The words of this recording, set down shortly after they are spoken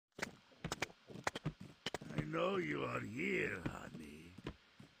know you are here, honey.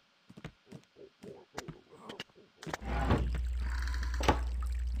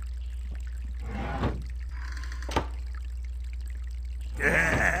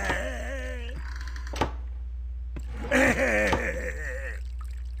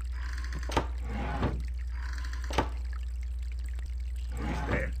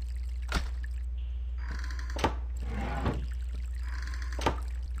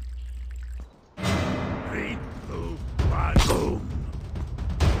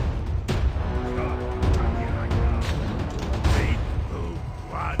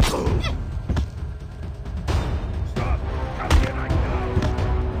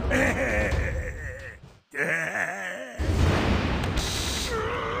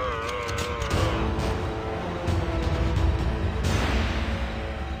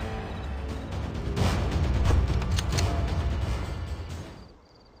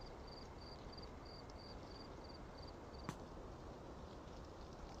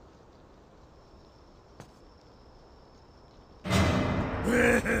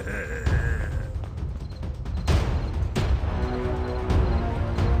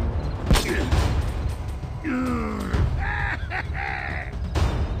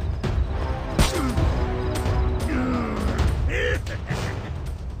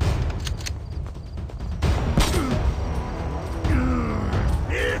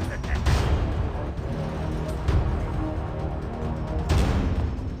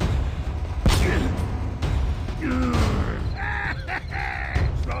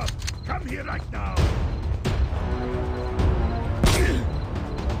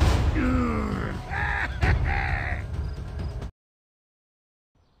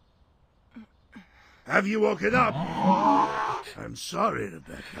 Have you woken up? I'm sorry,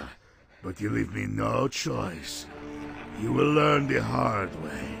 Rebecca, but you leave me no choice. You will learn the hard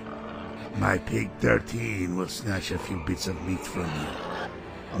way. My pig 13 will snatch a few bits of meat from you.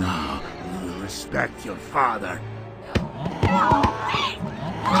 Now, you will respect your father.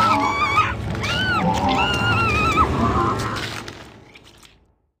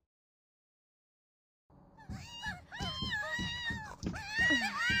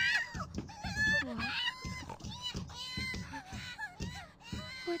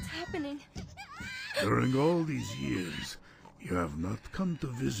 What's happening? During all these years, you have not come to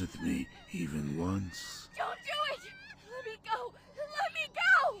visit me even once. Don't do it! Let me go! Let me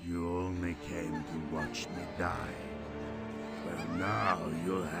go! You only came to watch me die. Well, now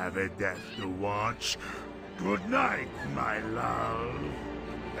you'll have a death to watch. Good night, my love.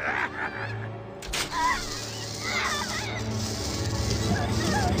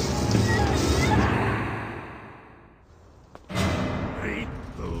 Three,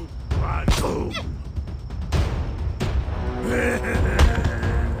 two, one, boom.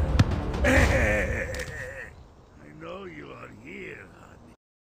 I know you are here,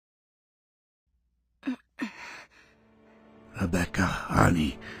 honey. Rebecca,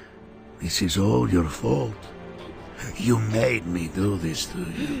 honey, this is all your fault. You made me do this to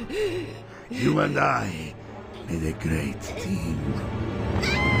you. You and I made a great team.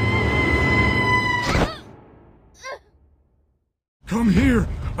 Come here!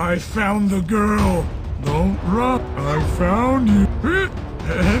 I found the girl! Don't run! I found you!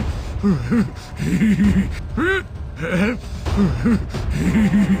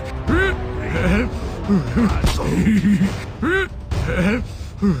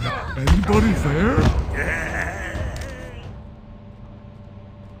 Anybody there?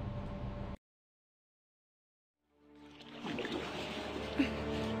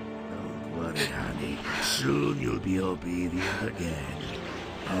 Don't worry, honey. Soon you'll be obedient again.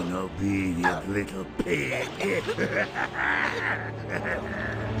 An obedient little pig.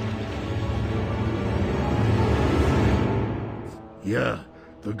 Yeah,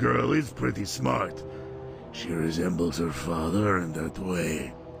 the girl is pretty smart. She resembles her father in that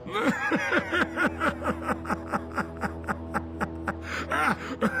way.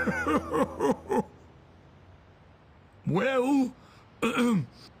 Well,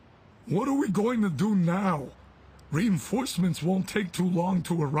 what are we going to do now? Reinforcements won't take too long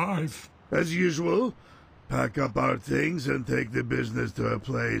to arrive. As usual, pack up our things and take the business to a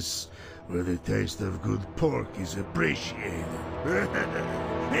place where the taste of good pork is appreciated.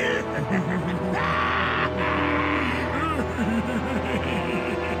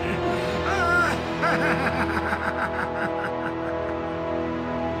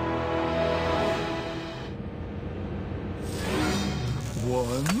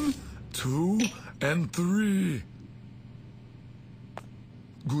 One, two, and three.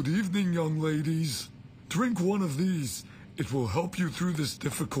 Good evening, young ladies. Drink one of these. It will help you through this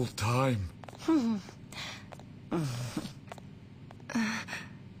difficult time.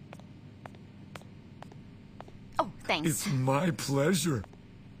 Oh, thanks. It's my pleasure.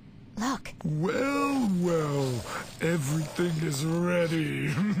 Look. Well, well, everything is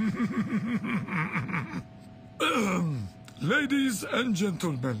ready. Ladies and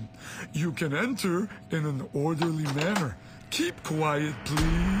gentlemen, you can enter in an orderly manner. Keep quiet,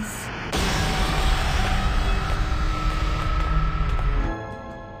 please.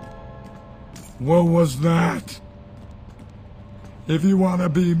 What was that? If you wanna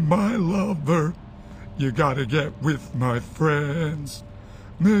be my lover, you gotta get with my friends.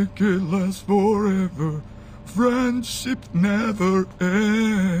 Make it last forever. Friendship never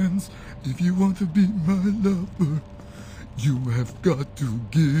ends. If you want to be my lover, you have got to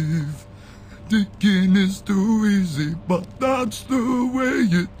give. Thinking is too easy, but that's the way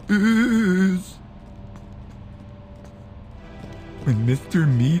it is. When Mr.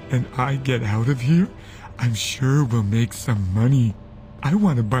 Meat and I get out of here, I'm sure we'll make some money. I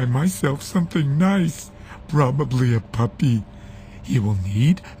want to buy myself something nice, probably a puppy. He will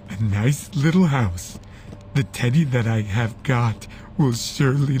need a nice little house. The teddy that I have got will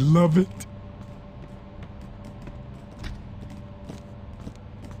surely love it.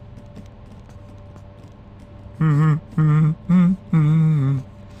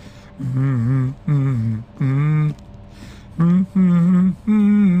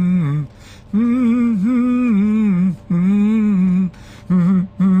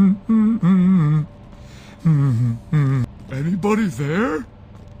 Anybody there?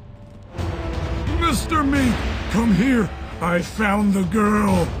 Mr. Meat, come here. I found the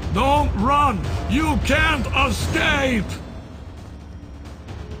girl. Don't run. You can't escape.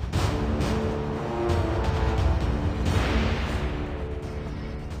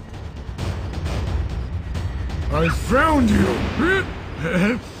 I found you.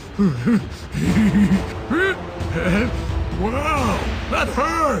 Wow, that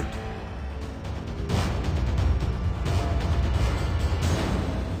hurt.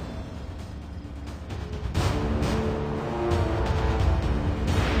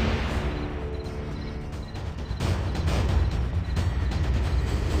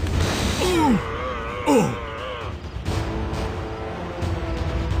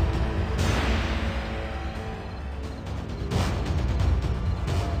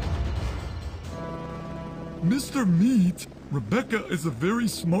 Mr. Meat, Rebecca is a very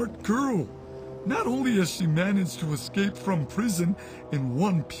smart girl. Not only has she managed to escape from prison in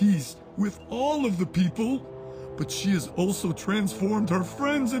one piece with all of the people, but she has also transformed her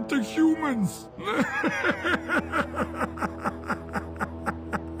friends into humans.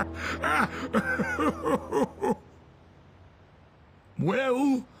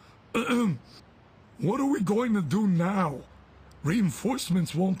 Well, what are we going to do now?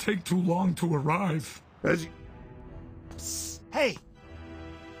 Reinforcements won't take too long to arrive. Psst. Hey!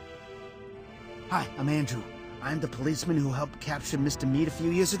 Hi, I'm Andrew. I'm the policeman who helped capture Mr. Meat a few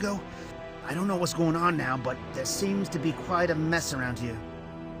years ago. I don't know what's going on now, but there seems to be quite a mess around here.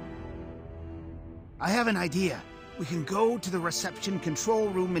 I have an idea. We can go to the reception control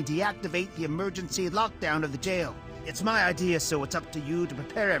room and deactivate the emergency lockdown of the jail. It's my idea, so it's up to you to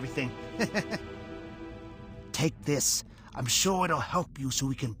prepare everything. Take this. I'm sure it'll help you so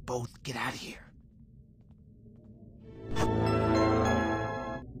we can both get out of here.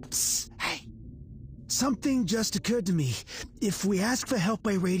 Psst, hey. Something just occurred to me. If we ask for help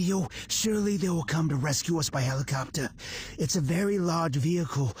by radio, surely they will come to rescue us by helicopter. It's a very large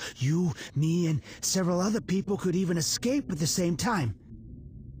vehicle. You, me, and several other people could even escape at the same time.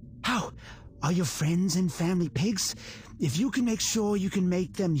 How? Are your friends and family pigs? If you can make sure you can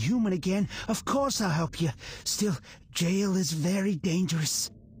make them human again, of course I'll help you. Still, jail is very dangerous.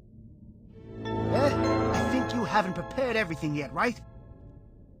 I think you haven't prepared everything yet, right?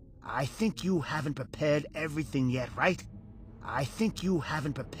 I think you haven't prepared everything yet, right? I think you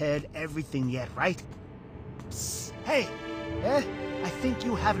haven't prepared everything yet, right? Psst, hey! I think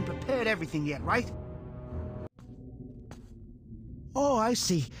you haven't prepared everything yet, right? Oh, I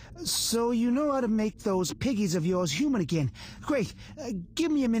see. So you know how to make those piggies of yours human again. Great.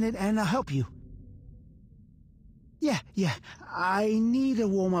 Give me a minute and I'll help you. Yeah. I need to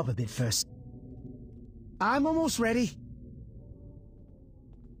warm up a bit first. I'm almost ready.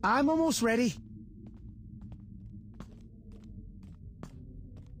 I'm almost ready.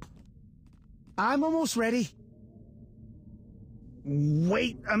 I'm almost ready.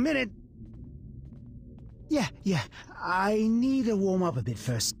 Wait a minute. Yeah. I need to warm up a bit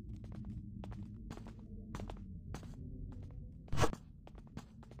first.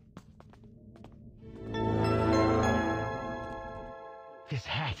 This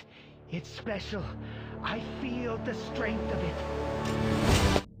hat, It's special. I feel the strength of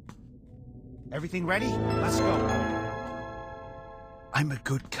it. Everything ready? Let's go. I'm a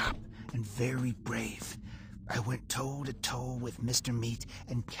good cop and very brave. I went toe-to-toe with Mr. Meat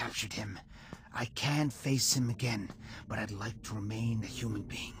and captured him. I can face him again, but I'd like to remain a human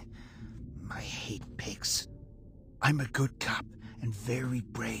being. I hate pigs. I'm a good cop and very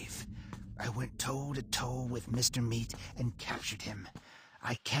brave. I went toe-to-toe with Mr. Meat and captured him.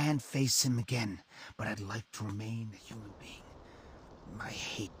 I can face him again, but I'd like to remain a human being. I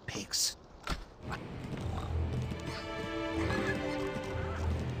hate pigs.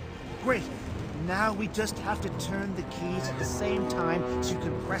 Great! Now we just have to turn the keys at the same time so you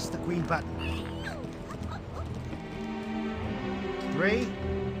can press the green button. 3,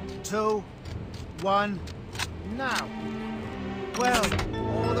 2, 1, now! Well,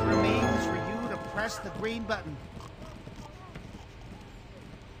 all that remains is for you to press the green button.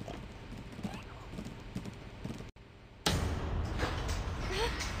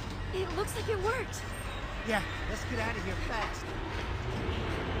 It looks like it worked. Yeah, let's get out of here fast.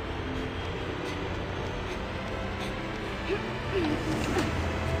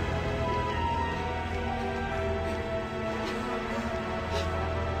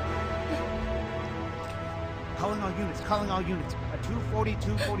 Calling all units. A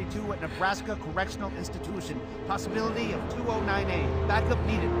 24242 at Nebraska Correctional Institution. Possibility of 209A. Backup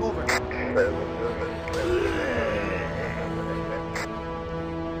needed. Over.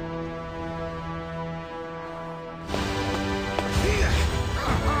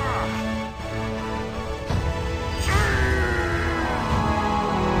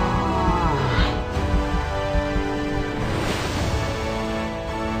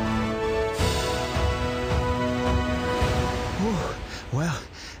 Well,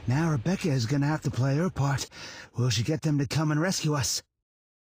 now Rebecca is gonna have to play her part. Will she get them to come and rescue us?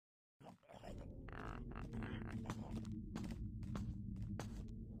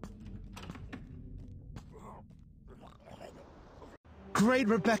 Great,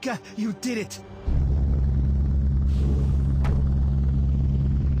 Rebecca! You did it!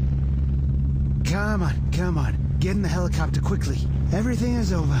 Come on. Get in the helicopter quickly. Everything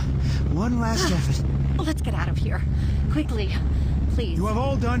is over. One last effort. Let's get out of here. Quickly, please. You have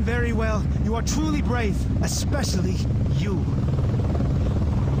all done very well. You are truly brave. Especially you.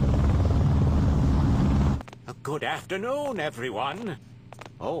 Good afternoon, everyone.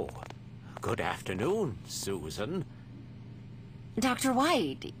 Oh, good afternoon, Susan. Dr.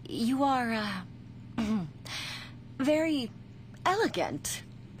 White, you are, very elegant.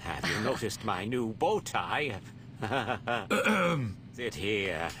 Have you noticed my new bow tie? Sit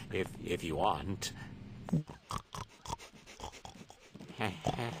here, if you want.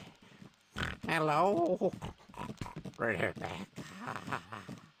 Hello, Rebecca.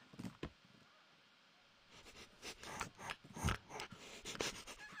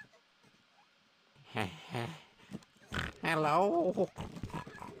 Hello,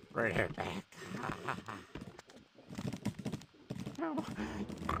 Rebecca. Oh,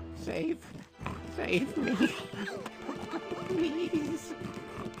 save me, please.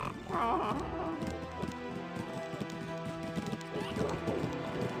 Oh.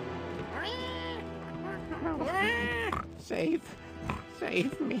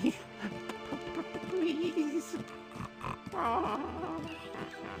 Save me, please. Oh.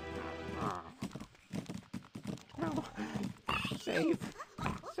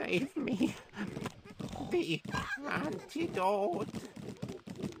 Save me. The antidote.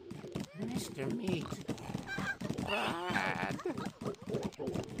 Mr. Meat. Brad.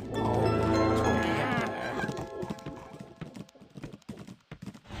 Oh.